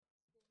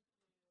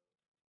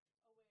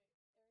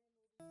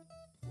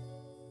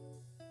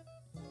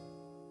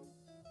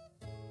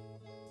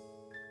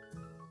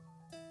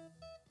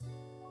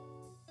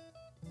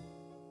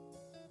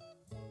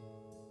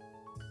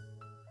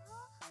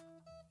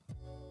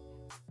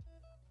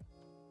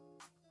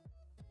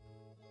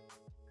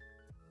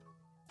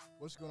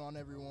What's going on,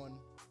 everyone?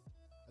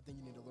 I think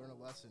you need to learn a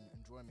lesson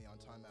and join me on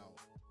Timeout.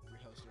 Your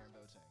host, Aaron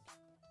Boateng.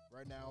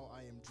 Right now,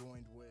 I am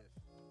joined with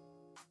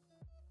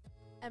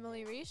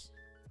Emily Reich.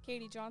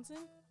 Katie Johnson.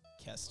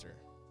 Kester.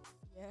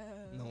 Yeah.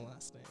 No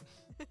last name.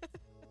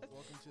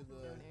 Welcome to No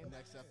the name.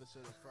 next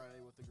episode of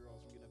Friday with the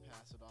Girls. I'm going to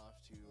pass it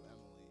off to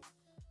Emily.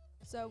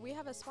 So we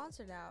have a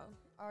sponsor now.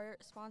 Our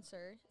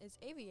sponsor is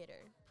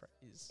Aviator.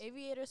 Praise.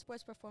 Aviator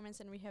Sports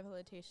Performance and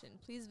Rehabilitation.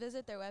 Please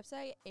visit their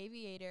website,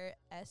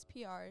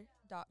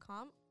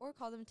 aviatorspr.com, or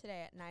call them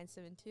today at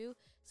 972-645-1833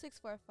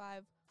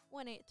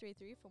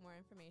 for more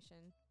information.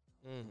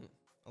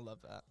 I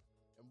love that.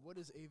 And what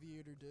does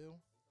Aviator do?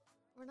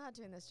 We're not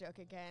doing this joke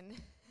again.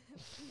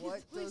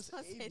 What Please does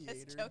don't say this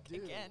Aviator joke do?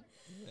 again.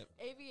 Yep.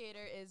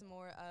 Aviator is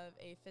more of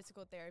a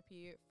physical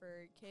therapy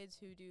for kids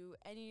who do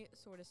any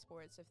sort of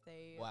sports. If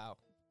they Wow.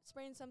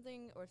 sprain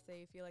something or if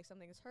they feel like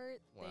something is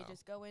hurt, they Wow.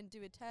 just go in,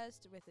 do a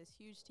test with this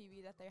huge TV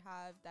that they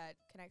have that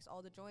connects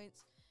all the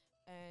joints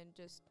and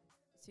just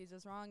sees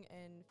what's wrong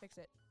and fix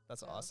it.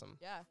 That's So, awesome.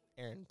 Yeah.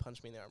 Aaron,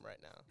 punch me in the arm right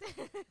now.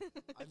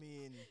 I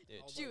mean,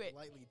 Dude. I'll Do like it.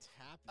 lightly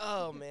tap you.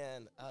 Oh,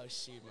 man. Oh,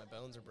 shoot. My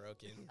bones are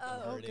broken. Oh,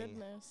 I'm Oh, hurting.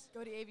 goodness.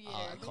 Go to Aviator.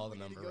 I'll call the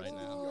We need to number go right to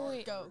the now. ER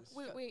Wait, go.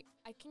 first. Wait.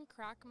 I can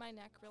crack my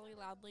neck really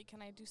loudly.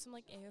 Can I do some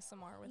like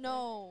ASMR with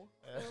No.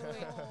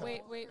 it?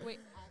 Wait. I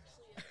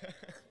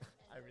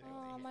really Oh,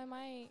 want to my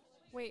mic.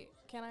 Wait,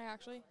 can I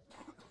actually?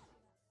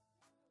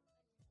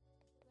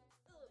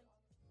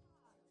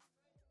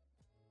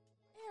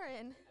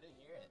 Aaron. I didn't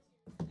hear it.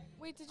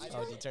 Wait, did you Oh,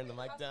 turn? did you turn the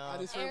mic I down?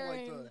 just heard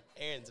like Aaron. the...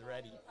 Aaron's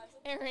ready.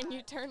 Aaron,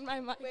 you turned my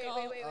mic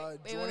off.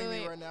 Joining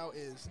me right now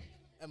is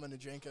Emma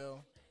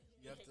Najenko.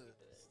 You have to stand.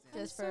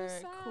 Just I'm for so a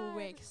sad.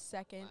 quick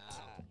second.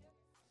 Wow.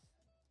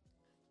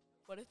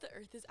 What if the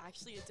Earth is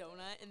actually a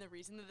donut and the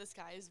reason that the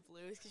sky is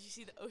blue is because you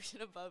see the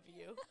ocean above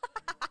you?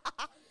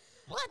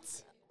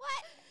 What?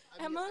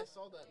 I mean, Emma? I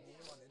saw that meme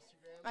on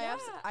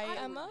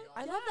Instagram. Emma?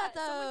 I love that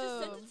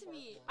though. Someone just sent it to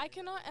me. I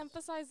cannot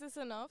emphasize this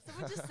enough.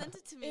 Someone just sent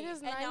it to me. It is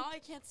and now nine- I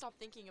can't stop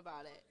thinking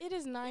about it. It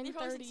is They probably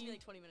sent it to me 9:30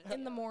 like 20 minutes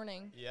in the ago.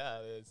 morning. Yeah,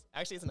 it is.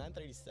 Actually, it's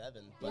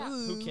 9:37, but Yeah.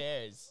 who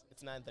cares?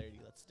 It's 9:30.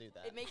 Let's do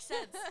that. It makes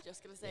sense.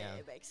 Just gonna say Yeah.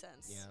 it makes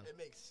sense. Yeah. It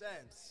makes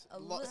sense. A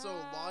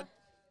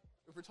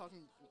If we're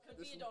talking... Could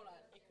this, be a donut.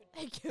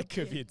 It could It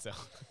could be its own.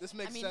 this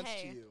makes I mean, sense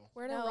hey. to you.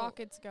 Where do No,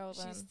 rockets go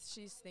then?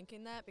 She's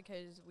thinking that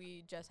because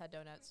we just had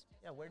donuts.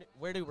 Yeah,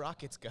 where do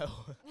rockets go?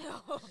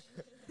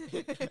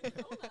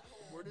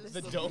 Where does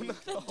The donut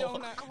hole.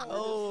 donut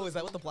hole. Oh, is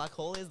that what the black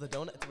hole is? The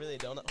donut? It's really a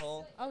donut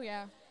hole? Oh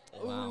yeah.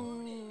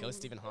 Wow. Go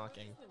Stephen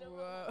Hawking.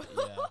 Whoa.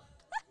 Yeah.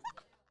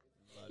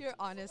 You're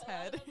on his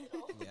head.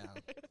 Yeah.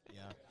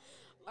 Yeah.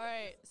 All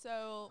right,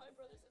 so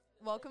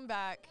welcome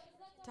back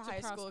to high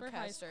school, Prosper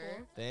High Kester.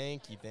 School.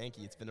 Thank you.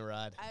 It's been a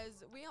ride.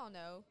 As we all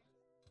know,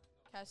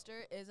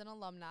 Kester is an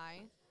alumni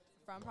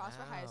from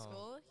Prosper High Wow.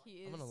 School. He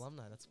is. I'm an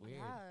alumni. That's weird.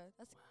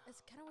 Yeah,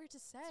 it's kind of weird to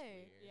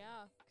say.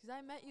 Yeah. Cause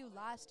I met you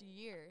last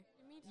year.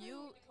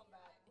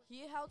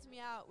 He helped me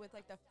out with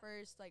like the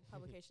first like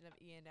publication of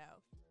E&O.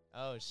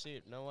 Oh,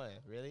 shoot. No way.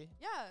 Really?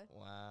 Yeah,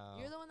 Wow.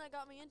 you're the one that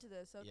got me into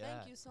this, so Yeah.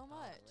 thank you so Oh,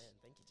 much. man.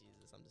 Thank you,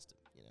 Jesus. I'm just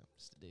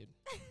a dude.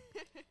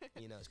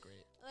 It's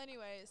great.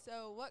 Anyway,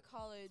 so what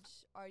college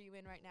are you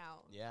in right now?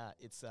 Yeah,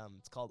 it's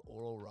called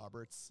Oral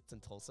Roberts. It's in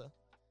Tulsa.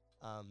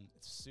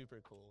 It's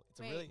super cool. It's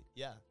Wait. a really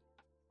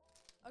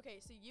Okay,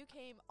 so you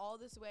came all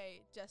this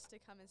way just to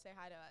come and say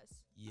hi to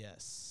us.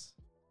 Yes.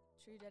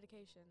 True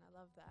dedication. I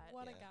love that.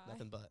 What a Yeah, guy.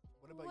 Nothing but.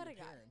 What about What your a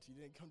guy. parents? You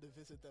didn't come to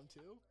visit them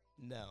too?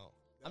 No.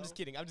 I'm No? just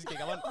kidding. I'm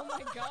Oh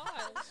my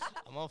gosh.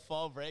 I'm on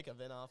fall break. I've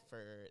been off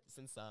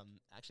since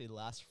actually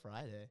last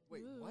Friday.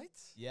 Wait, Ooh. what?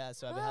 Yeah,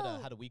 so I've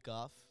Whoa. had a week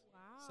off. Wow.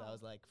 So I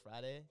was like,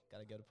 Friday,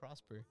 gotta go to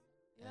Prosper.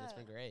 And it's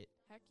been great.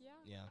 Heck yeah.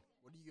 Yeah.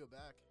 When do you go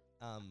back?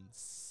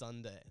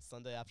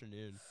 Sunday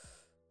afternoon.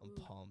 I'm Ooh.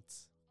 pumped.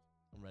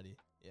 I'm ready.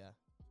 Yeah.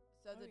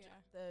 So Oh, the yeah.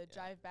 the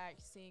drive back,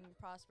 seeing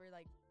Prosper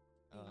like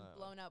being Uh,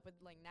 blown up with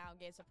like now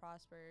Gates of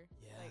Prosper.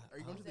 Yeah. Like, Are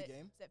you going to is the it-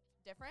 game? Is it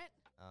different?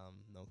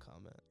 No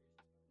comment.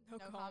 No,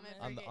 No comment.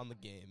 comment. On the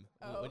game.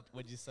 Oh.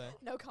 What'd you say?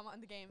 No comment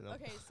on the game. No.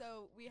 Okay,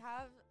 so we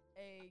have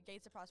a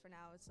Gates of Prosper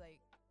now. It's like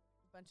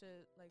a bunch of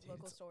like Dude,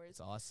 local it's stores.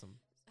 awesome.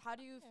 How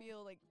do you Yeah.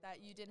 feel like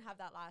that you didn't have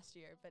that last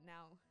year, but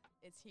now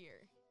it's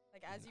here?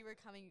 Like as you were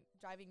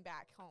driving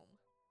back home.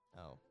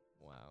 Oh,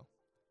 wow.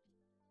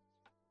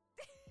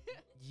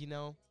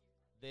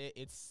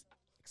 It's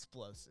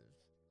explosive.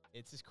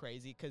 It's just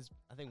crazy because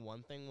I think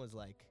one thing was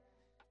like,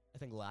 I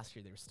think last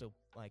year they were still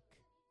like,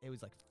 it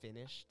was like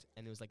finished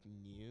and it was like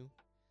new.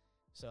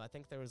 So I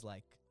think there was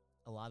like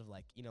a lot of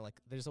like, like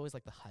there's always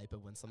like the hype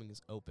of when something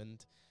is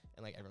opened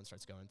and like everyone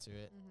starts going to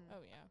it. Mm-hmm.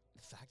 Oh yeah.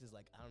 The fact is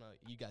like, I don't know,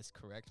 you guys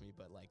correct me,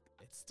 but like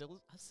I still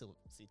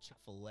see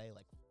Chick-fil-A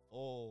like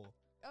full.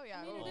 Oh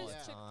yeah. I mean, Oh, it is yeah.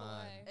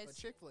 Chick-fil-A. But It's-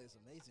 Chick-fil-A is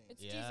amazing.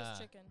 It's Yeah. Jesus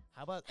chicken.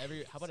 How about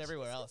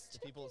everywhere else? Do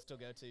people still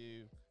go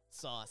to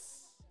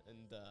Sauce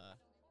and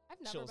I've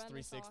never Chills been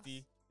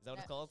 360? to Is that what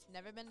it's called?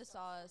 Never been to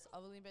Sauce.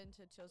 I've only been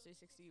to Chills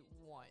 360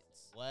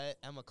 once. What?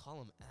 Emma, call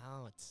them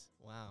out.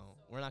 Wow.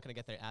 We're not going to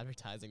get their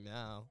advertising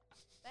now.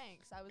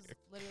 Thanks. I was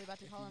literally about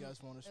to call If you him.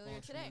 guys want to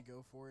earlier sponsor today. me,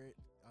 go for it.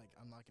 Like,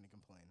 I'm not gonna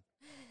complain.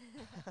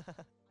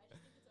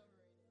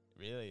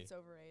 Really? It's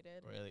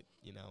overrated. Really?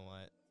 You know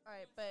what? All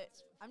right, but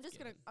I'm just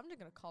Get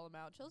gonna call him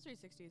out. Chills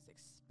 360 is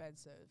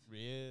expensive.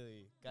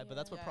 Really? God, but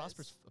that's what Yes.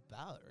 Prosper's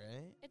about,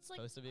 right? It's like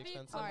Supposed to be the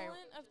expensive? Alright.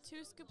 equivalent of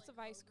 2 scoops of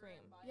ice cream,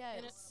 Yes.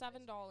 and it's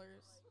 $7.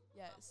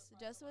 Yes.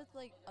 Just with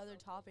like other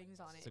toppings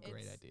on It's it. a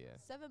great idea.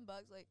 $7.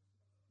 Like,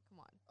 come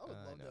on. I would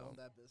I love to know. own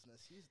that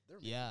business. They're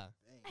Yeah.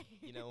 making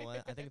bank. You know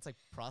what? I think it's like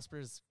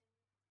Prosper's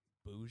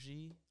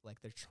bougie.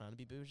 Like they're trying to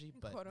be bougie,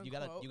 but Quote, you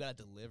gotta unquote.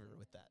 deliver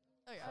with that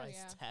Oh yeah. price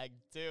yeah. tag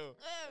too.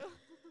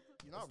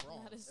 You're not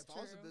wrong. That is If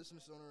I was a true.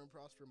 business owner in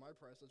Prosper, my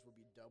prices would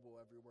be double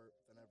everywhere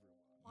than everyone.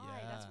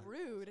 Why? That's Yeah.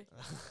 rude.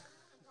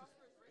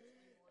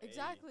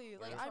 Exactly.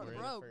 Like I'm we're in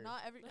it broke. for-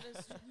 Not every. That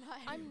is not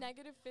I'm every-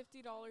 negative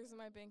 $50 in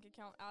my bank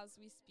account as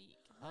we speak.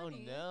 Oh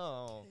Honey.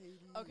 no.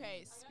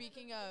 Okay.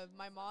 Speaking of,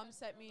 my mom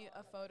sent me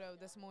a photo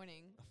this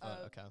morning.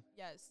 Of, Okay.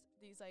 Yes.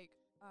 These like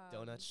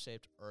Donut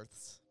shaped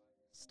earths.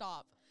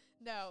 Stop.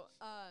 No.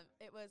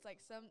 It was like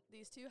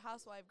these two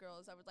housewife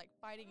girls that were like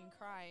fighting and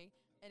crying,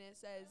 and it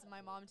says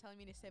my mom telling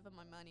me to save up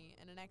my money,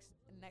 and the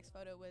next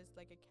photo was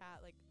like a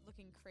cat like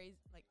looking crazy,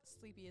 like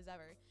sleepy as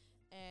ever,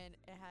 and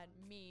it had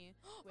me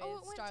with Oh,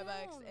 it went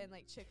Starbucks down. and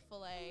like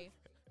Chick-fil-A.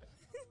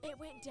 It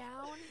went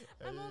down.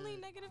 I'm only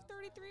negative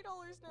 $33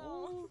 now.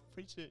 Ooh,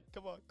 preach it.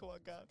 Come on,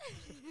 God.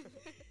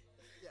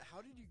 Yeah,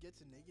 how did you get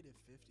to negative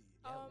 50?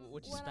 Yeah,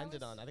 what'd you when I spend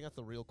it was- on? I think that's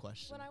the real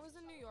question. When I was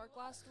in New York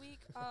last week,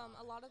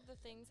 a lot of the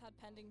things had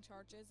pending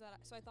charges,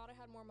 so I thought I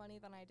had more money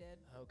than I did.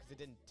 Oh, because it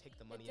didn't take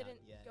the It money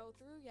didn't out yet. go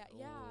through yet.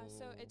 Yeah,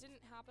 so Oh. it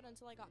didn't happen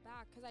until I got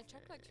back because I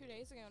checked like 2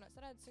 days ago and it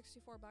said I had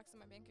 $64 in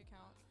my bank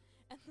account,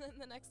 and then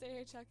the next day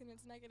I check and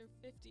it's negative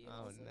 50. And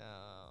I Oh was like,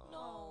 no.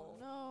 No.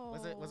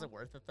 No. Was it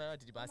worth it though?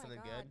 Did you buy oh my something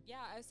God. good?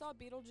 Yeah, I saw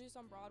Beetlejuice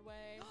on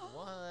Broadway.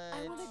 What?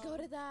 I want to go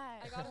to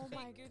that. I got Oh a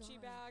my fake Gucci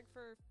God. bag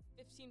for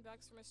 $15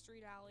 from a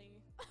street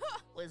alley.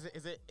 Wait,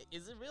 is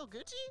it real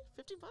Gucci?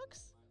 $15?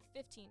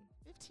 15.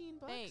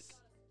 $15? Fake.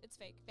 It's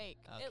fake. Fake.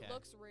 Okay. It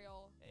looks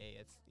real. Hey,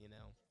 it's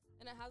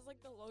And it has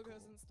like the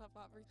logos and stuff,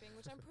 everything,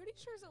 which I'm pretty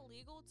sure is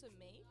illegal to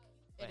make.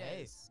 But It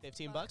hey, is.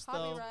 $15 But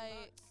though.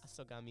 Copyright. I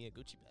still got me a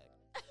Gucci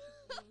bag.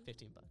 Mm,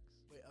 $15.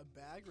 Wait, a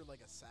bag or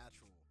like a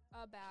satchel?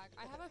 a bag.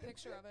 I have a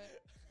picture of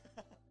it.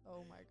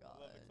 Oh my God.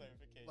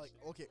 clarification. Like,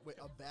 okay, wait,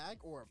 a bag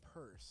or a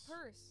purse?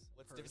 Purse.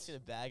 What's the difference between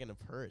a bag and a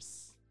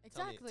purse?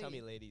 Exactly. Tell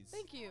me, ladies.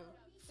 Thank you.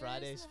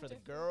 Fridays no for the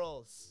difference.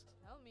 girls.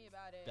 Tell me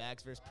about it.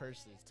 Bags versus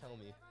purses. Tell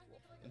me.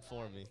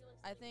 Inform me.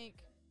 I think.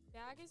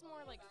 Bag is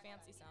more like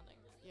fancy sounding.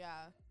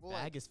 Yeah. Well,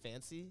 Bag is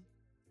fancy?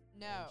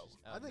 No.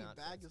 Oh, I think not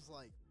bag fancy. is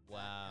like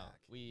Wow.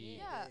 backpack. We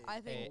Yeah, I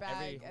think Hey,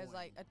 bag every- is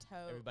like a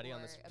tote everybody or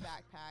on this a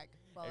backpack.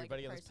 While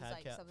everybody like on a this purse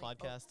is, like, something-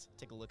 podcast,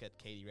 take a look at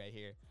Katie right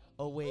here.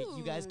 Oh wait,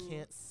 you guys Ooh.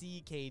 can't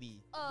see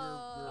Katie.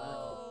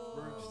 Oh.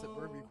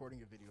 We're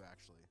recording a video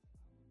actually.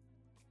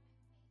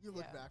 You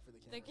look Yeah. back for the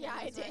The camera. Yeah, I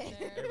camera's right did.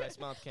 there. Everybody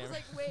smile at the I was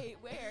camera. like, wait,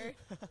 where?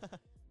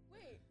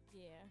 Wait,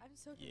 Yeah. I'm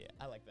so yeah, confused.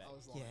 I like that. I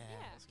was lying.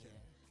 Yeah. I was kidding.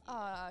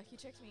 He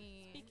tricked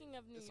me. Speaking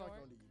of New It's not York,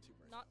 going to YouTube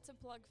right not to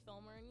plug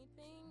film or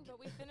anything, but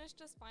we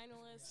finished as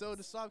finalists. So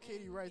to stop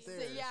Katie in right the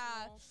there.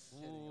 yeah.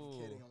 national-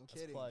 I'm kidding, I'm let's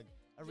kidding. plug.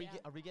 Are we Yeah.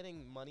 are we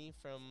getting money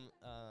from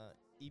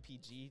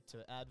EPG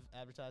to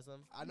advertise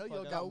them? I know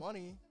Plug y'all them. got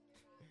money.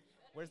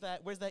 Where's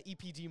that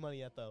EPG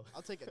money at though?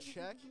 I'll take a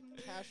check,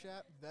 Cash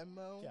App,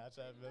 Venmo. Cash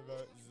App,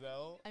 Venmo,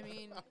 Zelle. I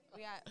mean,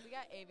 we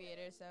got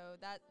Aviator, so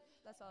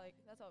that's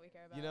all we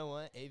care about. You know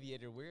what,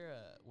 Aviator,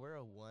 we're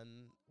a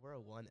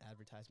one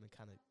advertisement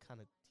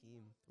kind of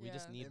team. We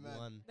just Yeah. need Amen.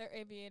 one. They're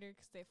aviator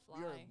because they fly.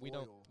 We are We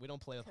don't Loyal.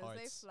 play with 'Cause they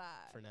hearts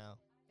fly. for now.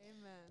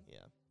 Amen.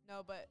 Yeah.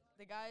 No, but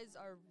the guys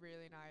are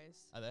really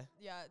nice. Are they?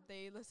 Yeah,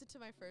 they listened to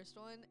my first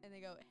one and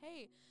they go,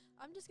 "Hey,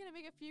 I'm just gonna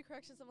make a few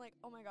corrections." I'm like,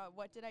 "Oh my God,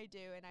 what did I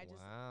do?" And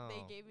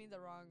they gave me the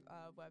wrong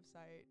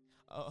website.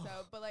 Oh,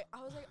 So, but like,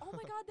 I was like, "Oh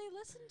my God, they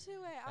listened to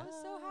it." I was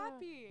so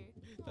happy.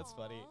 that's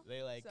funny. Aw.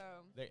 They like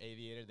So they're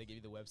Aviator. They give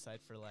you the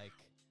website for like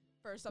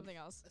for something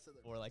else. I said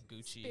that or like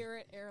Gucci,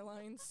 Spirit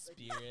Airlines.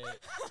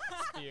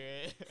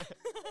 Spirit.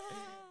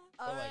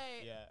 All Or, like,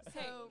 right. yeah.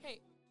 Hey, So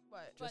hey,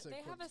 what? but Just a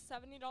they quick- have a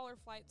 $70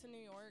 flight to New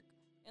York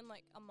in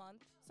like a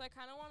month. So I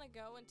kind of want to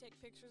go and take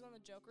pictures on the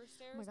Joker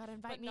stairs. Oh my God, but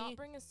invite me. not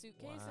bring a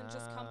suitcase and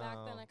just come back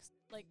the Wow. next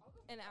like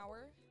an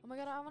hour. Oh my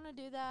God, I want to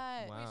do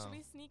that. Wow. Wait, should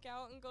we sneak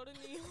out and go to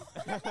New York?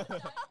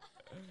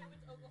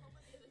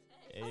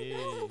 Hey,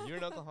 you're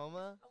in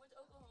Oklahoma? I went to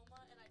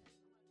Oklahoma and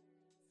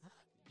I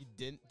You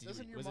didn't?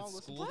 Doesn't your was mom it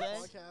listen school to the day?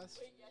 podcast?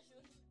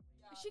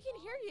 She can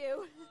hear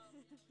you.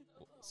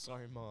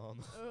 Sorry,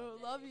 mom. Oh,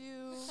 love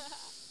you.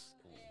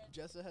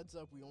 Just a heads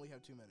up, we only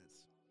have 2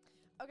 minutes.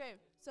 Okay,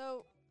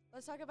 so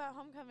let's talk about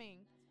homecoming.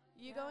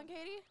 You Yeah. going,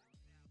 Katie?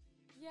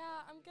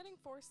 Yeah, I'm getting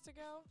forced to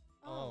go.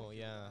 Oh,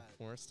 yeah, God.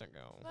 forced to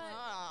go. But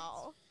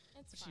Wow.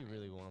 it's She fine.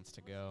 really wants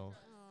to go.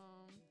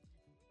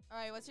 All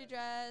right, what's your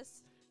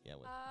dress? Yeah.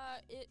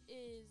 What? It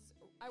is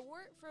I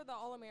wore it for the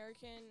All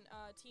American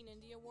Teen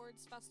Indie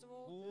Awards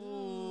Festival.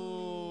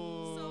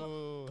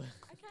 Ooh.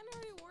 I kind of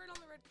already wore it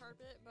on the red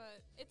carpet,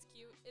 but it's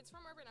cute. It's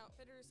from Urban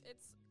Outfitters.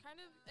 It's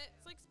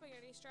like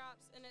spaghetti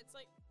straps, and it's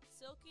like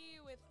silky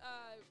with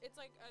it's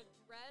like a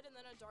red and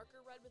then a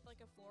darker red with like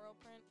a floral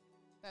print.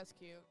 That's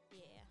cute.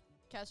 Yeah.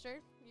 Kester,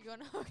 you going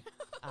to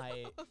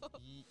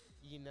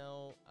You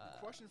know,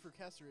 Question for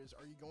Kester is: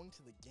 are you going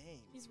to the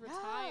game? He's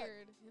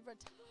retired. He's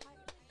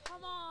retired.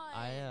 Come on.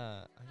 I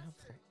got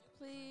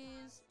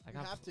Please. You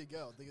have to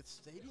go. The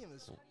stadium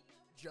is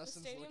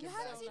Justin's stadium looking is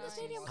back. so seen the nice.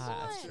 stadium That's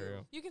fun.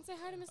 true. You can say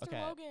hi to Mr.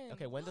 Okay. Logan.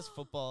 Okay, what does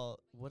football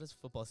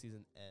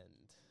season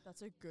end?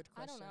 That's a good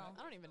I don't question. know.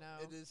 I don't even know.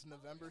 It is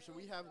November, so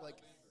we have a Oh,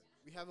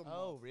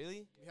 month.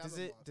 really? We have a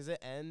month. Does it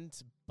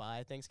end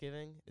by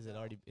Thanksgiving? Is it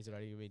already gonna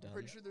be done?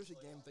 Pretty sure there's a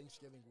game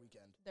Thanksgiving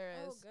weekend. There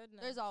Oh, is. goodness.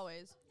 There's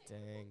always.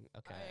 Dang.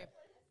 Okay.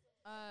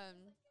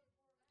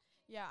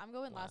 Yeah, I'm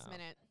going last Wow.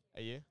 minute.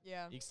 Are you?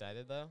 Yeah. You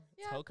excited though?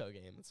 Yeah. It's Hoko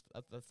game.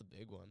 That's the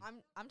big one.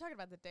 I'm talking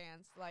about the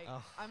dance. Like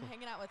Oh. I'm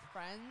hanging out with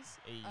friends.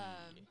 Ayy.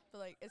 But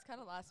like it's kind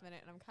of last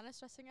minute, and I'm kind of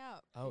stressing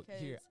out. Oh, because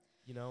here.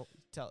 You know,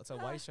 so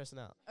why are you stressing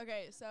out?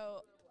 Okay,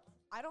 so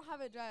I don't have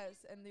a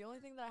dress, and the only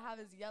thing that I have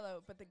is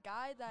yellow. But the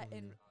guy that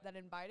that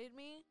invited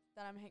me,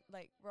 that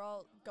we're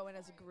all going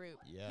as a group.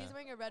 Yeah. He's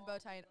wearing a red bow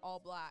tie and all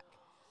black.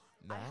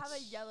 I have a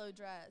Match yellow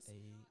dress,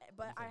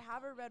 but I think?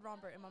 have a red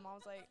romper, and my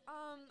mom's like,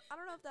 I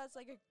don't know if that's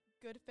like a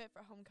good fit for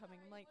homecoming.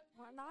 I'm like,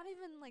 we're not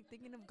even like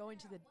thinking of going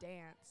to the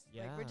dance.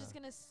 Like we're just Yeah.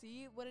 gonna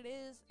see what it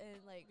is and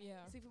like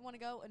Yeah. see if we want to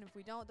go, and if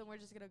we don't, then we're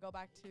just gonna go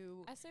back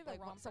to I say the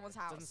like romper. someone's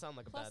Doesn't house. sound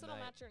like a Plus, bad it'll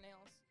night. match your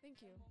nails.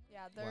 Thank you.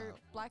 Yeah, they're Wow.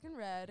 black and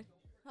red.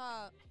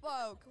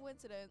 Whoa,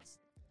 coincidence.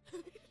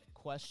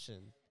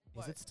 Question: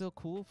 What? Is it still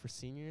cool for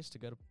seniors to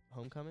go to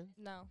homecoming?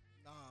 No.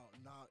 No,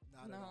 not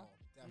at No. all.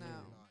 Definitely No.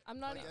 not. I'm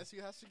not. I guess he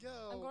has to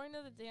go. I'm going to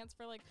the dance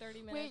for like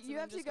 30 minutes. Wait, you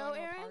and have then to just going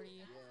go, a Aaron? party.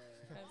 Yeah.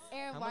 'Cause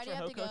Aaron, How why much do you are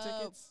have to Hoko go?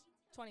 tickets?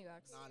 $20.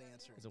 Not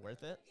answering. Is it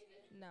worth it?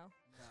 No.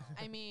 No.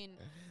 I mean,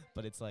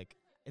 But it's like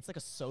a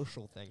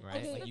social thing, right?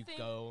 Okay. Like The you thing-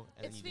 go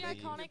and it's then the you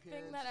leave. iconic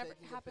thing that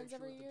happens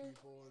every year.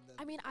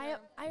 I mean, Yeah.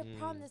 I have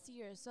prom Mm. this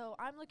year, so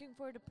I'm looking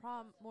forward to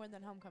prom more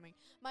than homecoming.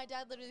 My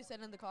dad literally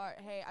said in the car,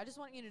 "Hey, I just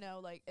want you to know,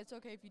 like, it's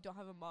okay if you don't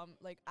have a mom."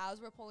 Like,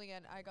 as we're pulling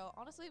in, I go,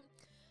 honestly,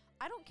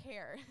 I don't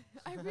care.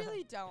 I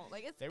really don't.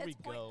 Like, it's There we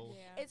it's go.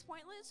 Yeah. It's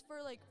pointless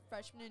for like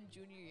freshman and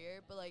junior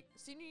year, but like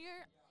senior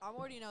year, I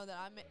already know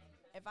that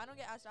if I don't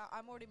get asked out,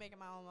 I'm already making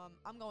my own mom.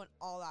 I'm going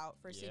all out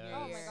for senior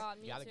Yeah. Oh year. my god,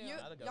 me Gotta too. You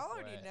gotta go Y'all for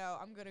already it. know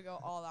I'm gonna go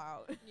all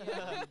out.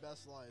 Yeah. the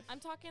best life. I'm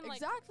talking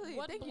like Exactly.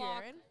 one Thank you,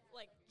 block, Aaron.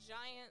 like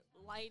giant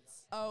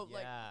lights. Oh,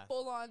 Yeah. like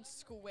full on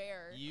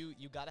square.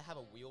 You gotta have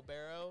a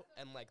wheelbarrow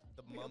and like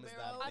the mum is that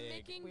Wheelbarrow? I'm big.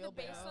 making the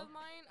base Wheelbarrow. of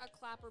mine a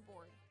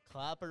clapperboard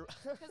Clapper.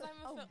 because I'm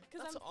Oh,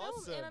 that's film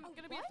awesome. and I'm Oh,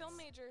 gonna be a what? film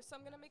major, so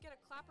I'm gonna make it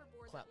a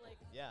clapperboard. Clap. That, like,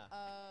 Yeah.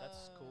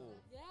 That's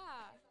cool.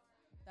 yeah.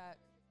 That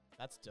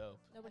That's dope.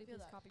 Nobody feel please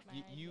that. copy my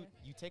You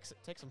idea.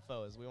 take some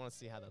photos. We want to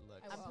see how that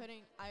looks. I will.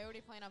 I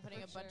already plan on putting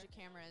For a bunch sure. of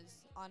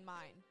cameras on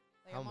mine.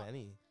 Like, How I'm al-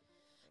 many?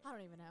 I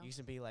don't even know. You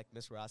should be like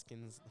Miss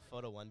Roskins. The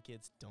photo one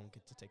kids don't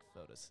get to take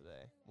photos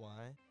today.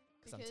 Why?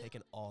 Because I'm Because-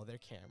 taking all their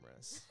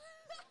cameras.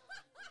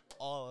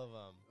 All of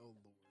them. Oh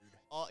Lord.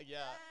 Oh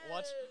yeah.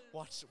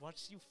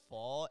 Watch you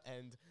fall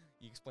and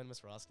you explain to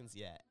Miss Roskins.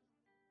 Yeah.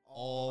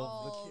 All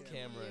All the the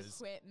cameras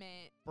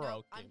equipment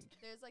broken.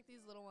 there's like these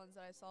little ones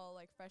that I saw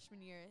like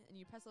freshman year, and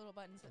you press a little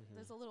button, so Mhm.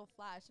 there's a little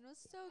flash, and it was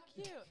so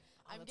cute.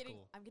 I'm that's getting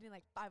cool. I'm getting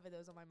like 5 of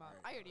those on my mom.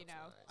 Alright. I already That's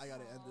know. nice. I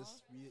gotta end Aw.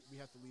 this. We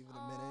have to leave in a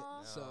Aw.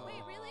 minute. So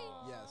Wait, really?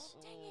 Yes.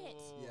 Dang it.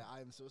 Yeah, I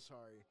am so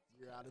sorry.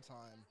 You're out of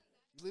time.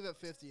 You leave at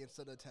 50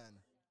 instead of 10.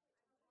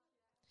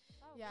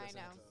 Oh, Yeah, I Just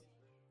know. heads up.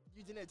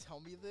 You didn't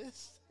tell me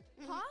this.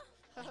 Huh?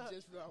 I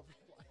just now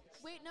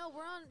realized. Wait, no,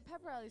 we're on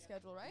pep rally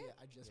schedule, right? Yeah,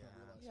 I just now Yeah.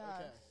 realized. Yeah.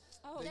 Okay.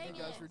 Oh, Thank dang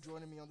you guys it. for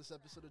joining me on this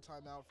episode of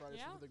Time Out Fridays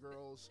Yeah. for the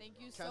girls. Thank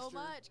you so Kester,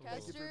 much,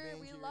 thank you for Kester. being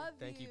We here. love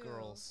Thank you,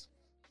 girls.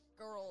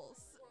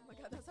 Girls. Oh my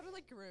god, that sounded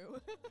like Gru.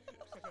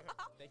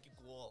 Thank you,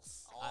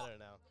 girls. I don't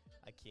know.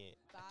 I can't.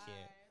 I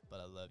can't. Bye. But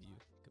I love you.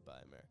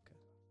 Goodbye, America.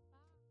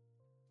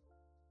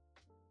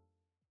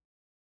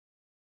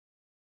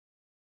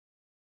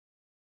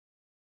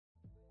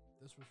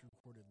 This was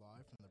recorded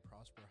live from the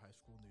Prosper High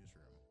School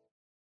newsroom.